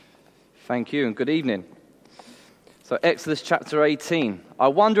Thank you and good evening. So Exodus chapter 18. I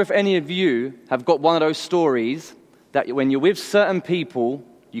wonder if any of you have got one of those stories that when you're with certain people,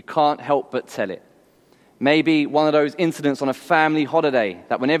 you can't help but tell it. Maybe one of those incidents on a family holiday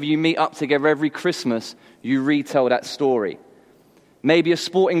that whenever you meet up together every Christmas, you retell that story. Maybe a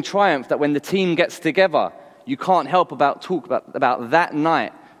sporting triumph that when the team gets together, you can't help but talk about that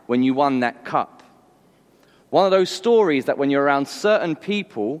night when you won that cup. One of those stories that when you're around certain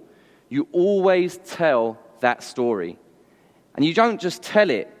people, you always tell that story. And you don't just tell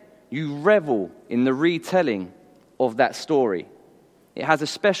it, you revel in the retelling of that story. It has a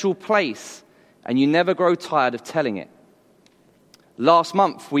special place, and you never grow tired of telling it. Last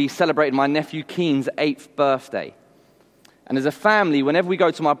month, we celebrated my nephew Keen's 8th birthday. And as a family, whenever we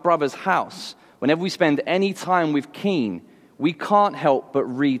go to my brother's house, whenever we spend any time with Keen, we can't help but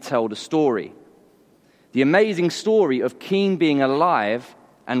retell the story. The amazing story of Keen being alive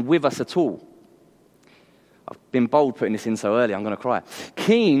and with us at all. I've been bold putting this in so early, I'm going to cry.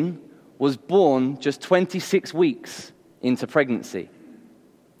 Keen was born just 26 weeks into pregnancy.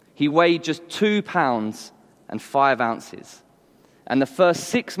 He weighed just 2 pounds and 5 ounces. And the first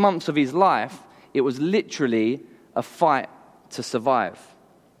 6 months of his life, it was literally a fight to survive.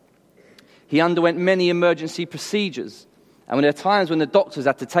 He underwent many emergency procedures. And there are times when the doctors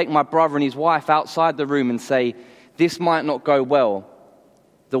had to take my brother and his wife outside the room and say, this might not go well.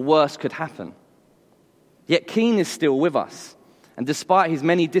 The worst could happen. Yet Keen is still with us. And despite his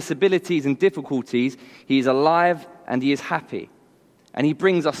many disabilities and difficulties, he is alive and he is happy. And he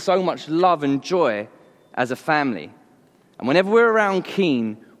brings us so much love and joy as a family. And whenever we're around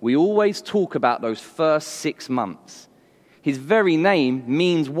Keen, we always talk about those first 6 months. His very name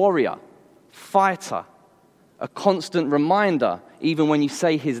means warrior, fighter, a constant reminder, even when you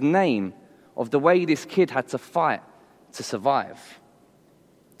say his name, of the way this kid had to fight to survive.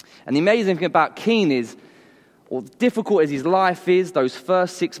 And the amazing thing about Keen is, or difficult as his life is, those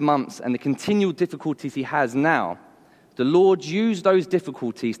first 6 months and the continual difficulties he has now, the Lord used those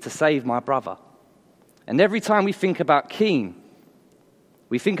difficulties to save my brother. And every time we think about Keen,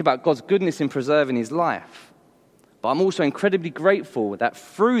 we think about God's goodness in preserving his life. But I'm also incredibly grateful that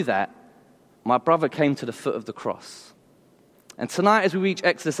through that, my brother came to the foot of the cross. And tonight, as we reach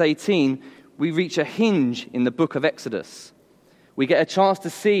Exodus 18, we reach a hinge in the book of Exodus. We get a chance to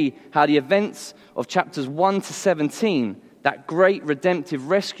see how the events of chapters 1 to 17, that great redemptive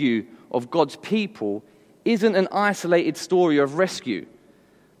rescue of God's people, isn't an isolated story of rescue,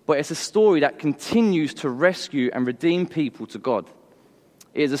 but it's a story that continues to rescue and redeem people to God.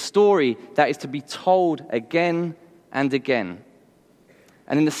 It is a story that is to be told again and again.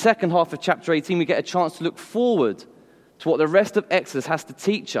 And in the second half of chapter 18, we get a chance to look forward to what the rest of Exodus has to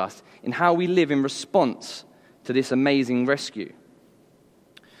teach us in how we live in response to this amazing rescue.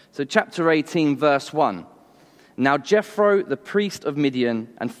 So chapter 18, verse 1. Now Jethro, the priest of Midian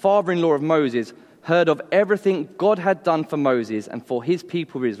and father-in-law of Moses, heard of everything God had done for Moses and for his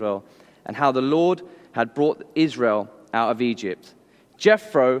people Israel, and how the Lord had brought Israel out of Egypt.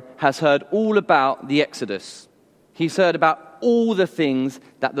 Jethro has heard all about the Exodus. He's heard about all the things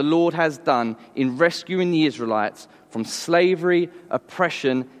that the Lord has done in rescuing the Israelites from slavery,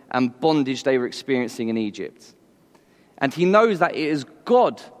 oppression, and bondage they were experiencing in Egypt. And he knows that it is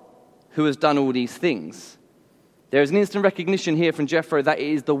God who has done all these things. There is an instant recognition here from Jethro that it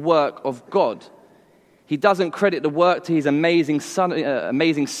is the work of God. He doesn't credit the work to his amazing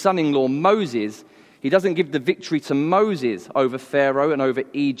son-in-law Moses. He doesn't give the victory to Moses over Pharaoh and over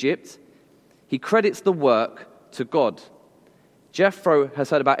Egypt. He credits the work to God. Jethro has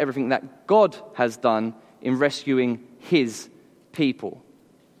heard about everything that God has done in rescuing his people.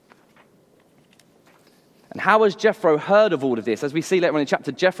 And how has Jethro heard of all of this? As we see later on in the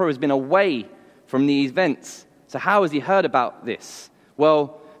chapter, Jethro has been away from these events. So how has he heard about this?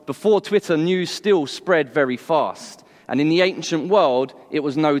 Well, before Twitter, news still spread very fast. And in the ancient world, it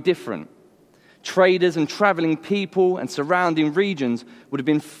was no different. Traders and traveling people and surrounding regions would have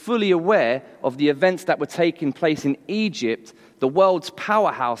been fully aware of the events that were taking place in Egypt, the world's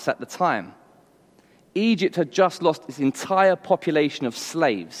powerhouse at the time. Egypt had just lost its entire population of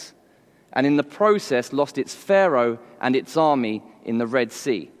slaves, and in the process lost its pharaoh and its army in the Red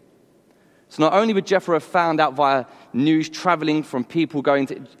Sea. So not only would Jethro have found out via news traveling from people going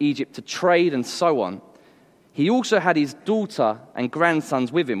to Egypt to trade and so on, he also had his daughter and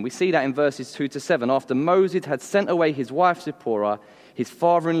grandsons with him. We see that in verses 2 to 7. After Moses had sent away his wife Zipporah, his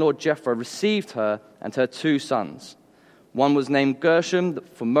father-in-law Jethro received her and her 2 sons. One was named Gershom,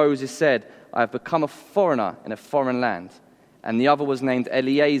 for Moses said, I have become a foreigner in a foreign land. And the other was named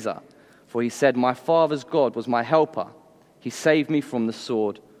Eleazar, for he said, my father's God was my helper. He saved me from the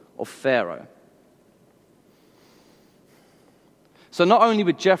sword of Pharaoh. So not only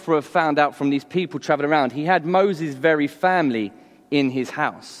would Jethro have found out from these people traveling around, he had Moses' very family in his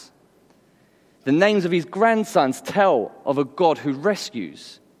house. The names of his grandsons tell of a God who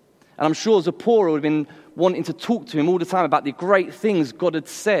rescues. And I'm sure Zipporah would have been wanting to talk to him all the time about the great things God had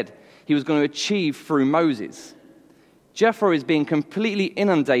said he was going to achieve through Moses. Jethro is being completely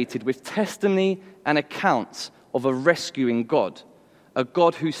inundated with testimony and accounts of a rescuing God, a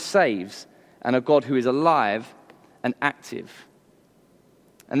God who saves, and a God who is alive and active.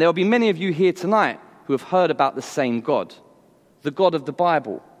 And there will be many of you here tonight who have heard about the same God, the God of the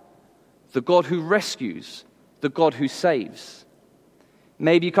Bible, the God who rescues, the God who saves.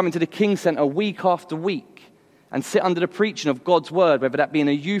 Maybe you come into the King Center week after week and sit under the preaching of God's word, whether that be in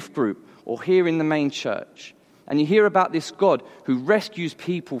a youth group or here in the main church, and you hear about this God who rescues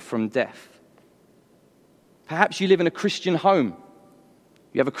people from death. Perhaps you live in a Christian home.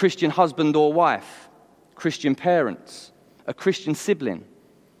 You have a Christian husband or wife, Christian parents, a Christian sibling.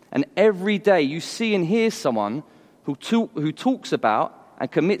 And every day you see and hear someone who talks about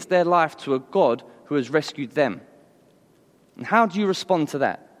and commits their life to a God who has rescued them. And how do you respond to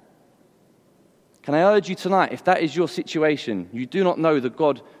that? Can I urge you tonight, if that is your situation, you do not know the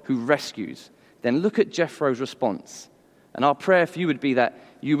God who rescues, then look at Jethro's response. And our prayer for you would be that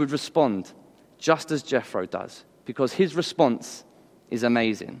you would respond just as Jethro does, because his response is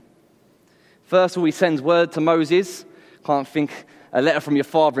amazing. First of all, he sends word to Moses. Can't think a letter from your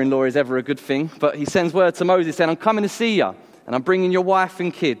father-in-law is ever a good thing, but he sends word to Moses saying, I'm coming to see you, and I'm bringing your wife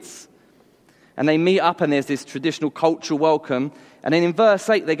and kids. And they meet up, and there's this traditional cultural welcome. And then in verse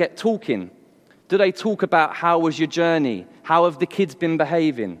 8, they get talking. Do they talk about how was your journey? How have the kids been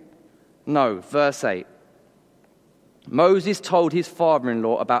behaving? No, verse 8. Moses told his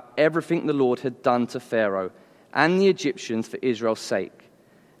father-in-law about everything the Lord had done to Pharaoh and the Egyptians for Israel's sake,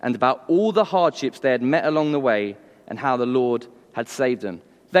 and about all the hardships they had met along the way and how the Lord had saved them.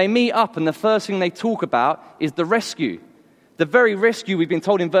 They meet up, and the first thing they talk about is the rescue. The very rescue we've been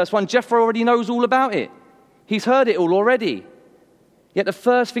told in verse 1, Jethro already knows all about it. He's heard it all already. Yet the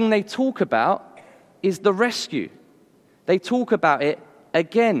first thing they talk about is the rescue. They talk about it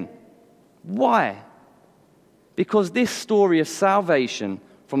again. Why? Because this story of salvation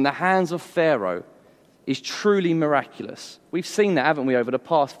from the hands of Pharaoh is truly miraculous. We've seen that, haven't we, over the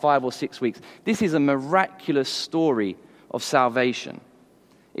past 5 or 6 weeks? This is a miraculous story of salvation.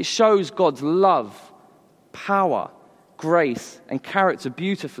 It shows God's love, power, grace, and character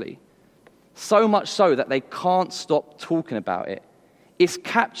beautifully. So much so that they can't stop talking about it. It's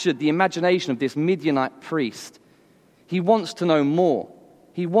captured the imagination of this Midianite priest. He wants to know more.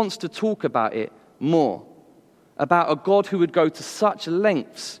 He wants to talk about it more. About a God who would go to such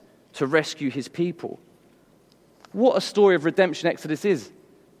lengths to rescue his people. What a story of redemption Exodus is.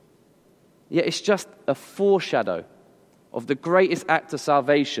 Yet it's just a foreshadow of the greatest act of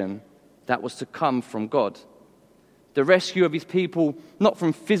salvation that was to come from God. The rescue of his people, not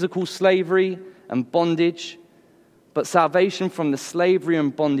from physical slavery and bondage, but salvation from the slavery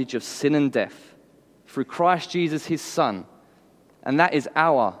and bondage of sin and death through Christ Jesus, his Son. And that is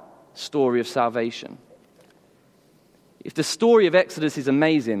our story of salvation. If the story of Exodus is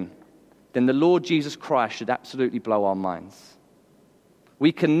amazing, then the Lord Jesus Christ should absolutely blow our minds.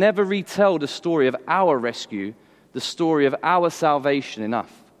 We can never retell the story of our rescue, the story of our salvation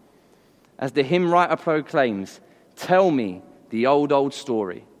enough. As the hymn writer proclaims, tell me the old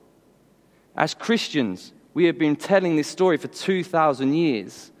story. As Christians, we have been telling this story for 2,000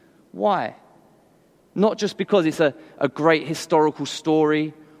 years. Why? Not just because it's a great historical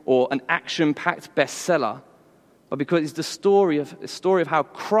story or an action-packed bestseller, but because it's the story of how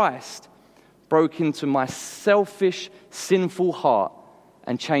Christ broke into my selfish, sinful heart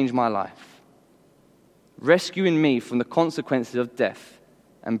and changed my life, rescuing me from the consequences of death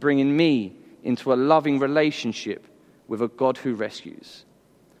and bringing me into a loving relationship with a God who rescues.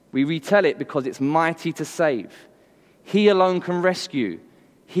 We retell it because it's mighty to save. He alone can rescue.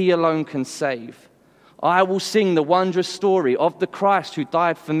 He alone can save. I will sing the wondrous story of the Christ who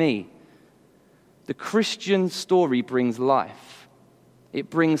died for me. The Christian story brings life. It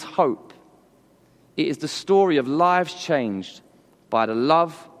brings hope. It is the story of lives changed by the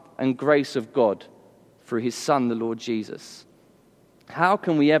love and grace of God through his Son, the Lord Jesus. How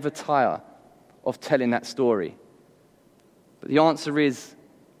can we ever tire of telling that story? But the answer is,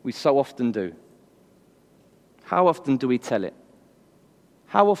 we so often do. How often do we tell it?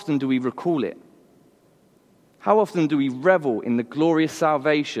 How often do we recall it? How often do we revel in the glorious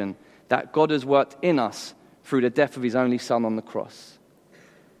salvation that God has worked in us through the death of his only Son on the cross?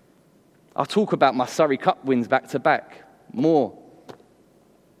 I'll talk about my Surrey Cup wins back to back more.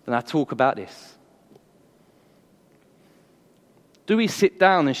 then I talk about this. Do we sit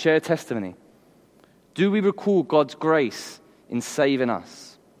down and share testimony? Do we recall God's grace in saving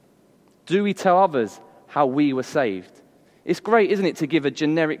us? Do we tell others how we were saved? It's great, isn't it, to give a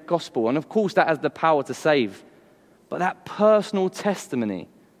generic gospel, and of course that has the power to save. But that personal testimony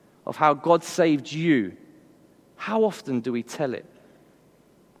of how God saved you, how often do we tell it?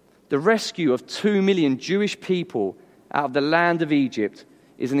 The rescue of 2 million Jewish people out of the land of Egypt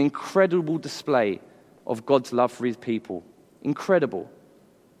is an incredible display of God's love for his people. Incredible.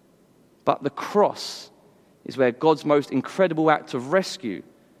 But the cross is where God's most incredible act of rescue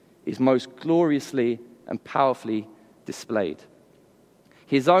is most gloriously and powerfully displayed.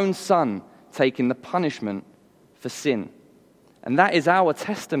 His own Son taking the punishment for sin. And that is our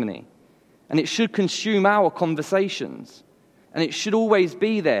testimony. And it should consume our conversations. And it should always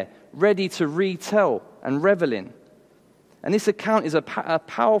be there, ready to retell and revel in. And this account is a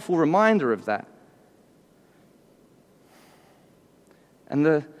powerful reminder of that. And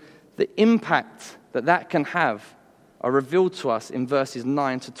the impact that can have are revealed to us in verses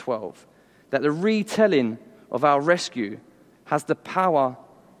 9 to 12. That the retelling of our rescue has the power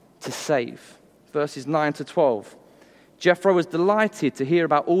to save. Verses 9 to 12. Jethro was delighted to hear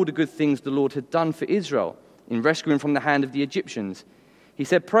about all the good things the Lord had done for Israel in rescuing from the hand of the Egyptians. He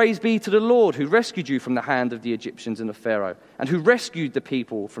said, "Praise be to the Lord who rescued you from the hand of the Egyptians and of Pharaoh, and who rescued the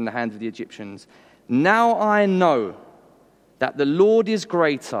people from the hand of the Egyptians. Now I know that the Lord is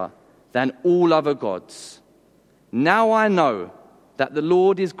greater than all other gods. Now I know that the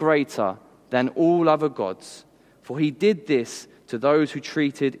Lord is greater than all other gods, for he did this to those who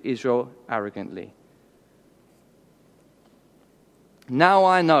treated Israel arrogantly." Now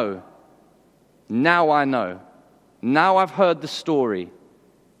I know. Now I know. Now I've heard the story.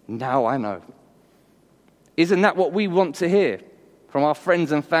 Now I know. Isn't that what we want to hear from our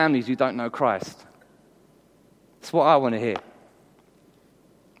friends and families who don't know Christ? That's what I want to hear.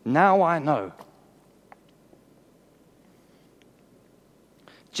 Now I know.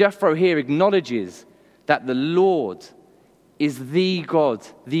 Jethro here acknowledges that the Lord is the God,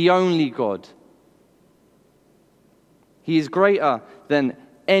 the only God. He is greater than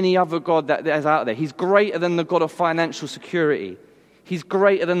any other God that is out there. He's greater than the God of financial security. He's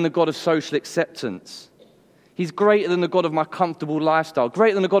greater than the God of social acceptance. He's greater than the God of my comfortable lifestyle,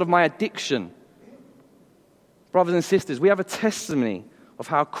 greater than the God of my addiction. Brothers and sisters, we have a testimony of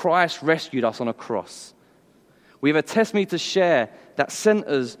how Christ rescued us on a cross. We have a testimony to share that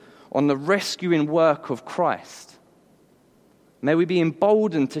centers on the rescuing work of Christ. May we be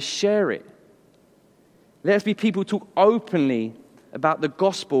emboldened to share it. Let us be people who talk openly about the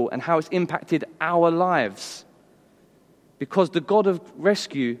gospel and how it's impacted our lives. Because the God of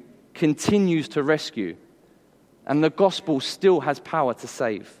rescue continues to rescue. And the gospel still has power to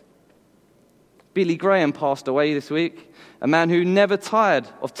save. Billy Graham passed away this week. A man who never tired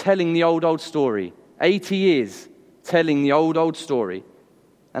of telling the old story. 80 years telling the old story.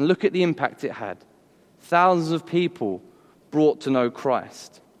 And look at the impact it had. Thousands of people brought to know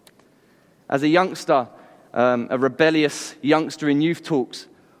Christ. As a youngster, a rebellious youngster in youth talks,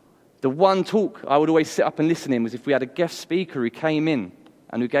 the one talk I would always sit up and listen in was if we had a guest speaker who came in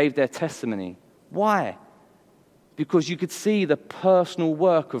and who gave their testimony. Why? Because you could see the personal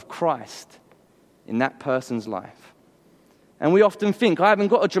work of Christ in that person's life. And we often think, I haven't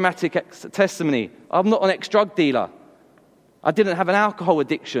got a dramatic testimony. I'm not an ex-drug dealer. I didn't have an alcohol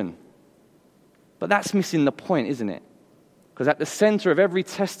addiction. But that's missing the point, isn't it? Because at the center of every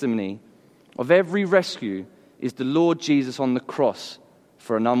testimony, of every rescue, is the Lord Jesus on the cross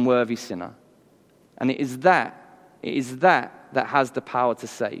for an unworthy sinner. And it is that has the power to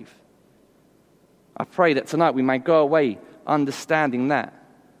save. I pray that tonight we may go away understanding that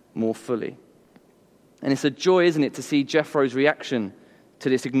more fully. And it's a joy, isn't it, to see Jethro's reaction to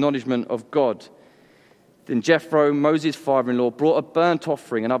this acknowledgement of God. Then Jethro, Moses' father-in-law, brought a burnt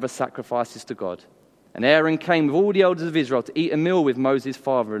offering and other sacrifices to God. And Aaron came with all the elders of Israel to eat a meal with Moses'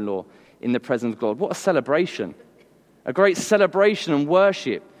 father-in-law in the presence of God. What a celebration. A great celebration and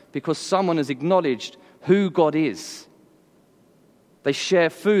worship because someone has acknowledged who God is. They share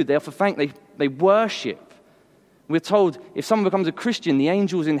food, they offer thanks, they worship. We're told if someone becomes a Christian, the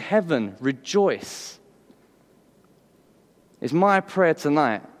angels in heaven rejoice. It's my prayer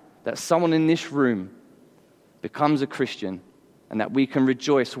tonight that someone in this room becomes a Christian and that we can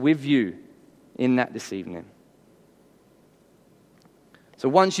rejoice with you in that this evening. So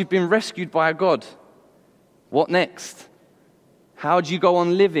once you've been rescued by God, what next? How do you go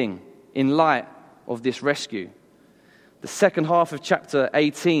on living in light of this rescue? The second half of chapter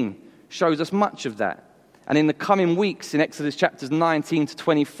 18 shows us much of that. And in the coming weeks, in Exodus chapters 19 to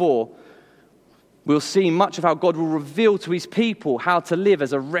 24, we'll see much of how God will reveal to his people how to live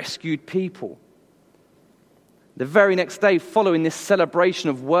as a rescued people. The very next day, following this celebration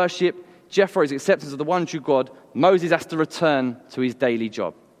of worship, Jethro's acceptance of the one true God, Moses has to return to his daily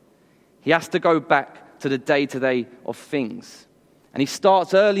job. He has to go back to the day-to-day of things. And he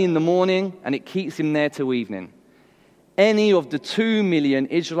starts early in the morning, and it keeps him there till evening. Any of the 2 million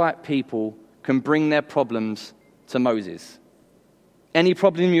Israelite people can bring their problems to Moses. Any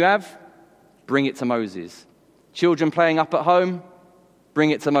problem you have, bring it to Moses. Children playing up at home,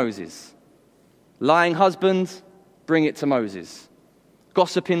 bring it to Moses. Lying husband, bring it to Moses.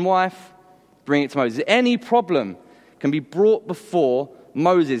 Gossiping wife, bring it to Moses. Any problem can be brought before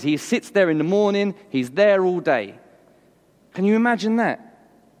Moses. He sits there in the morning, he's there all day. Can you imagine that?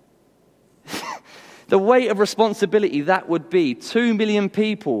 The weight of responsibility that would be. 2 million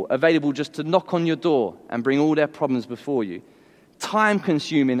people available just to knock on your door and bring all their problems before you. Time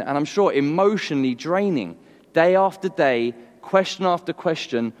consuming and I'm sure emotionally draining. Day after day, question after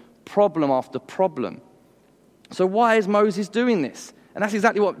question, problem after problem. So why is Moses doing this? And that's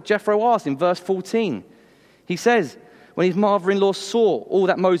exactly what Jethro asked in verse 14. He says, when his mother-in-law saw all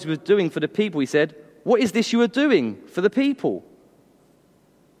that Moses was doing for the people, he said, "What is this you are doing for the people?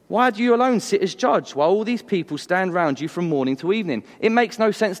 Why do you alone sit as judge while all these people stand round you from morning to evening?" It makes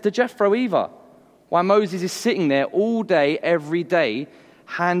no sense to Jethro either. Why Moses is sitting there all day, every day,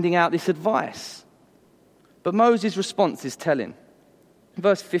 handing out this advice. But Moses' response is telling.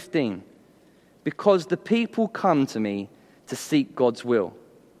 Verse 15, "Because the people come to me to seek God's will.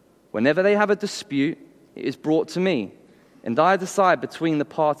 Whenever they have a dispute, it is brought to me, and I decide between the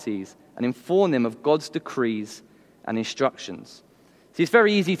parties and inform them of God's decrees and instructions." See, it's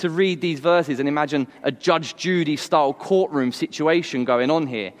very easy to read these verses and imagine a Judge Judy-style courtroom situation going on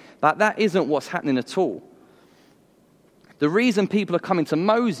here. But that isn't what's happening at all. The reason people are coming to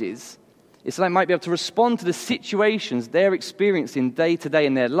Moses is so they might be able to respond to the situations they're experiencing day to day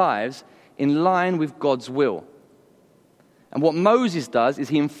in their lives in line with God's will. And what Moses does is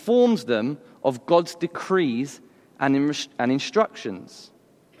he informs them of God's decrees and instructions.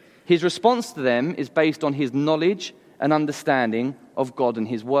 His response to them is based on his knowledge and understanding of God and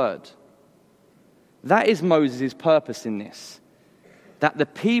his word. That is Moses' purpose in this, that the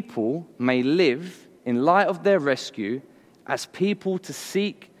people may live in light of their rescue as people to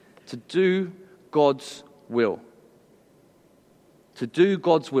seek to do God's will. To do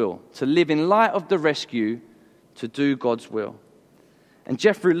God's will, to live in light of the rescue, to do God's will. And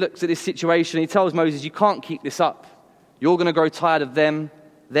Jethro looks at this situation and he tells Moses, "You can't keep this up. You're going to grow tired of them.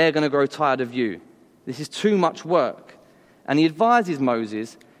 They're going to grow tired of you. This is too much work." And he advises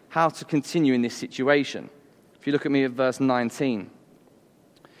Moses how to continue in this situation. If you look at me at verse 19.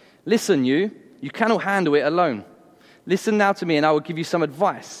 "Listen, you cannot handle it alone. Listen now to me and I will give you some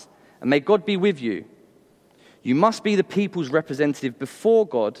advice. And may God be with you. You must be the people's representative before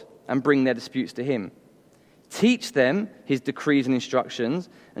God and bring their disputes to him. Teach them his decrees and instructions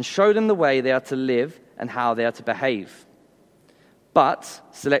and show them the way they are to live and how they are to behave. But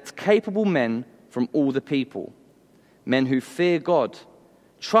select capable men from all the people, men who fear God,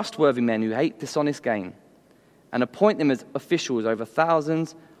 trustworthy men who hate dishonest gain, and appoint them as officials over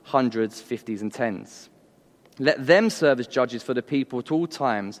thousands, hundreds, fifties, and tens. Let them serve as judges for the people at all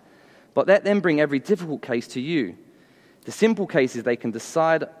times, but let them bring every difficult case to you. The simple cases they can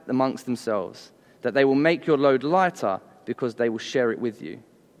decide amongst themselves, that they will make your load lighter because they will share it with you.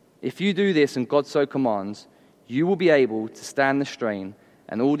 If you do this and God so commands, you will be able to stand the strain,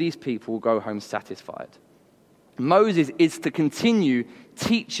 and all these people will go home satisfied." Moses is to continue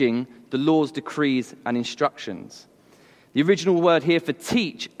teaching the laws, decrees, and instructions. The original word here for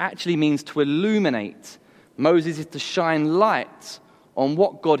teach actually means to illuminate. Moses is to shine light on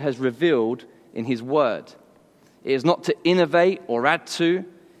what God has revealed in his word. It is not to innovate or add to.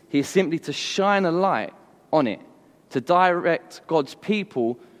 He is simply to shine a light on it, to direct God's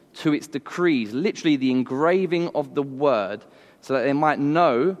people to its decrees, literally the engraving of the word, so that they might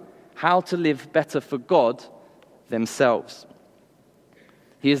know how to live better for God themselves.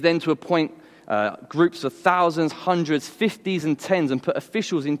 He is then to appoint groups of thousands, hundreds, fifties, and tens, and put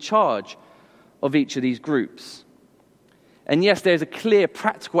officials in charge of each of these groups. And yes, there's a clear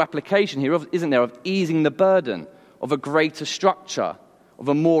practical application here, isn't there, of easing the burden, of a greater structure, of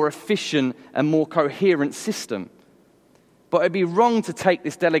a more efficient and more coherent system. But it'd be wrong to take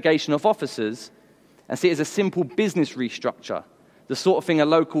this delegation of officers and see it as a simple business restructure, the sort of thing a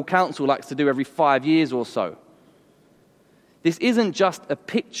local council likes to do every 5 years or so. This isn't just a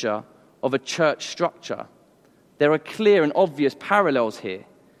picture of a church structure. There are clear and obvious parallels here.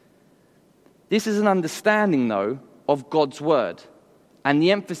 This is an understanding, though, of God's word, and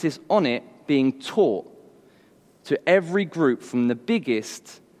the emphasis on it being taught to every group from the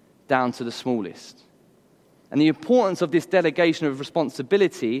biggest down to the smallest. And the importance of this delegation of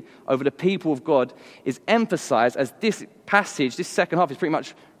responsibility over the people of God is emphasized as this passage, this second half, is pretty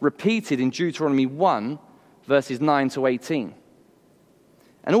much repeated in Deuteronomy 1, verses 9 to 18.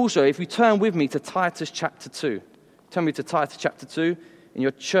 And also, if you turn with me to Titus chapter 2, turn me to Titus chapter 2, in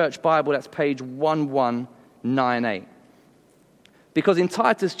your church Bible, that's page 1198. Because in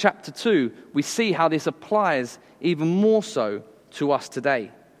Titus chapter 2, we see how this applies even more so to us today.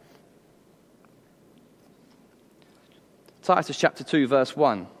 Titus chapter 2, verse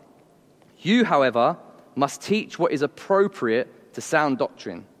 1. You, however, must teach what is appropriate to sound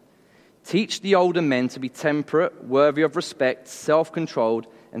doctrine. Teach the older men to be temperate, worthy of respect, self-controlled,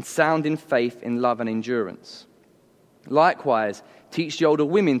 and sound in faith, in love and endurance. Likewise, teach the older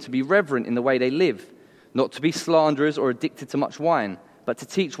women to be reverent in the way they live, not to be slanderers or addicted to much wine, but to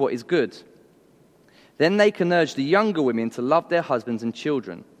teach what is good. Then they can urge the younger women to love their husbands and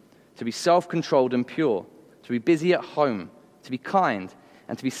children, to be self-controlled and pure, to be busy at home, to be kind,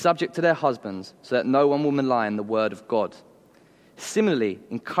 and to be subject to their husbands, so that no one will malign the word of God. Similarly,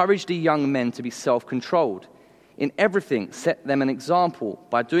 encourage the young men to be self-controlled. In everything, set them an example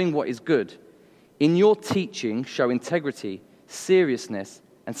by doing what is good. In your teaching, show integrity, seriousness,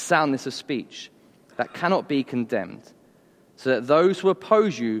 and soundness of speech that cannot be condemned, so that those who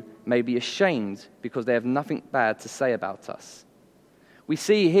oppose you may be ashamed because they have nothing bad to say about us. We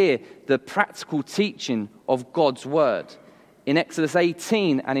see here the practical teaching of God's word. In Exodus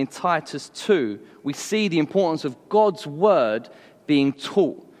 18 and in Titus 2, we see the importance of God's word being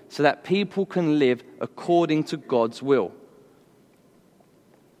taught so that people can live according to God's will.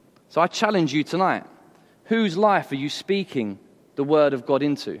 So I challenge you tonight. Whose life are you speaking the word of God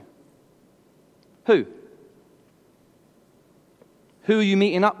into? Who? Who are you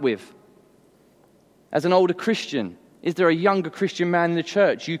meeting up with? As an older Christian, is there a younger Christian man in the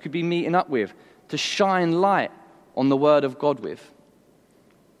church you could be meeting up with to shine light on the word of God with?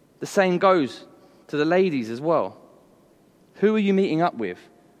 The same goes to the ladies as well. Who are you meeting up with?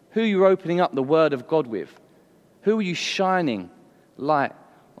 Who are you opening up the word of God with? Who are you shining light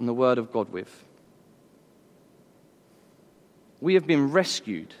on the word of God with? We have been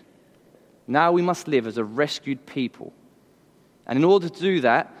rescued. Now we must live as a rescued people. And in order to do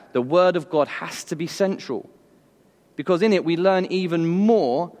that, the word of God has to be central. Because in it we learn even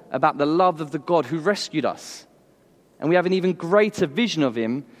more about the love of the God who rescued us. And we have an even greater vision of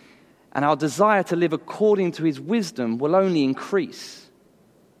him, and our desire to live according to his wisdom will only increase.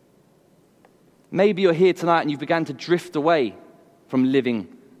 Maybe you're here tonight and you've begun to drift away from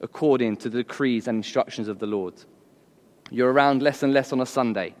living according to the decrees and instructions of the Lord. You're around less and less on a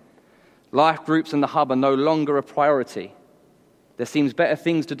Sunday. Life groups and the hub are no longer a priority. There seems better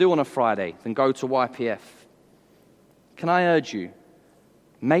things to do on a Friday than go to YPF. Can I urge you,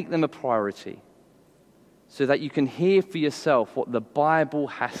 make them a priority so that you can hear for yourself what the Bible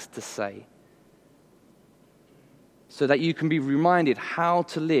has to say, so that you can be reminded how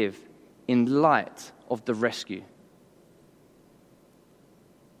to live in light of the rescue.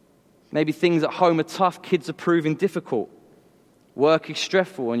 Maybe things at home are tough, kids are proving difficult, work is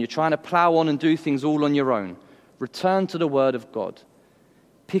stressful, and you're trying to plow on and do things all on your own. Return to the Word of God.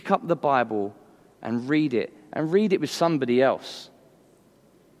 Pick up the Bible and read it with somebody else.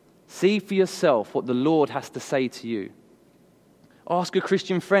 See for yourself what the Lord has to say to you. Ask a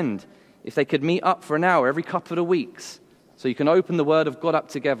Christian friend if they could meet up for an hour every couple of weeks so you can open the Word of God up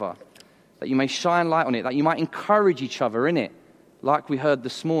together, that you may shine light on it, that you might encourage each other in it, like we heard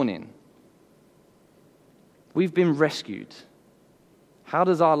this morning. We've been rescued. How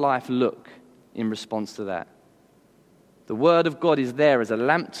does our life look in response to that? The Word of God is there as a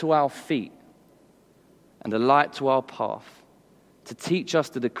lamp to our feet and a light to our path, to teach us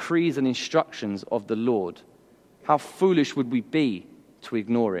the decrees and instructions of the Lord. How foolish would we be to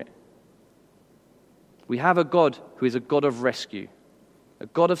ignore it? We have a God who is a God of rescue, a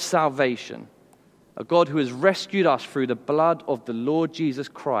God of salvation, a God who has rescued us through the blood of the Lord Jesus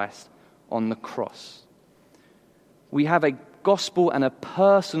Christ on the cross. We have a gospel and a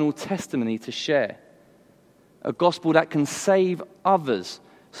personal testimony to share, a gospel that can save others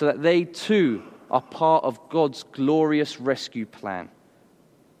so that they too are part of God's glorious rescue plan.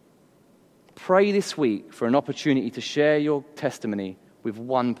 Pray this week for an opportunity to share your testimony with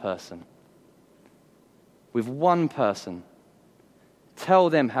one person. With one person. Tell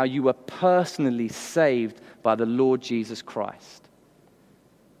them how you were personally saved by the Lord Jesus Christ.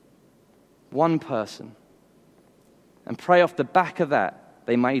 One person. And pray off the back of that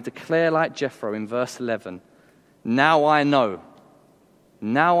they may declare like Jethro in verse 11, now I know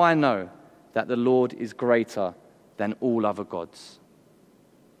that the Lord is greater than all other gods.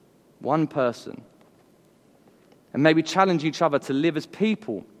 One person. And may we challenge each other to live as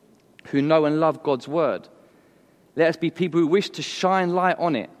people who know and love God's word. Let us be people who wish to shine light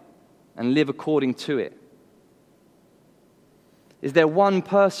on it and live according to it. Is there one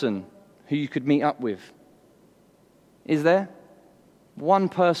person who you could meet up with? Is there? One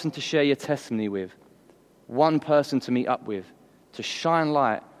person to share your testimony with. One person to meet up with. To shine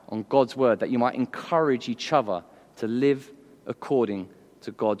light on God's word, that you might encourage each other to live according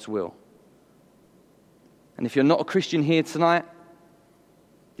to God's will. And if you're not a Christian here tonight,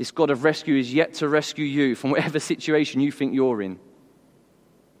 this God of rescue is yet to rescue you from whatever situation you think you're in.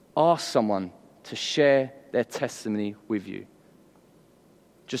 Ask someone to share their testimony with you.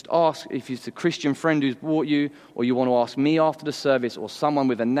 Just ask if it's a Christian friend who's brought you, or you want to ask me after the service, or someone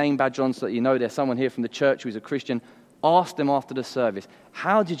with a name badge on so that you know there's someone here from the church who's a Christian. Ask them after the service,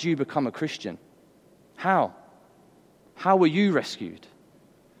 how did you become a Christian? How? How were you rescued?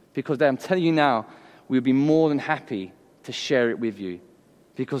 Because I'm telling you now, we'll be more than happy to share it with you,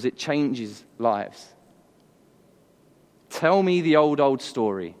 because it changes lives. Tell me the old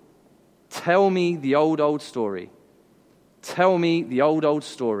story. Tell me the old story. Tell me the old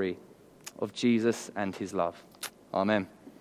story of Jesus and his love. Amen.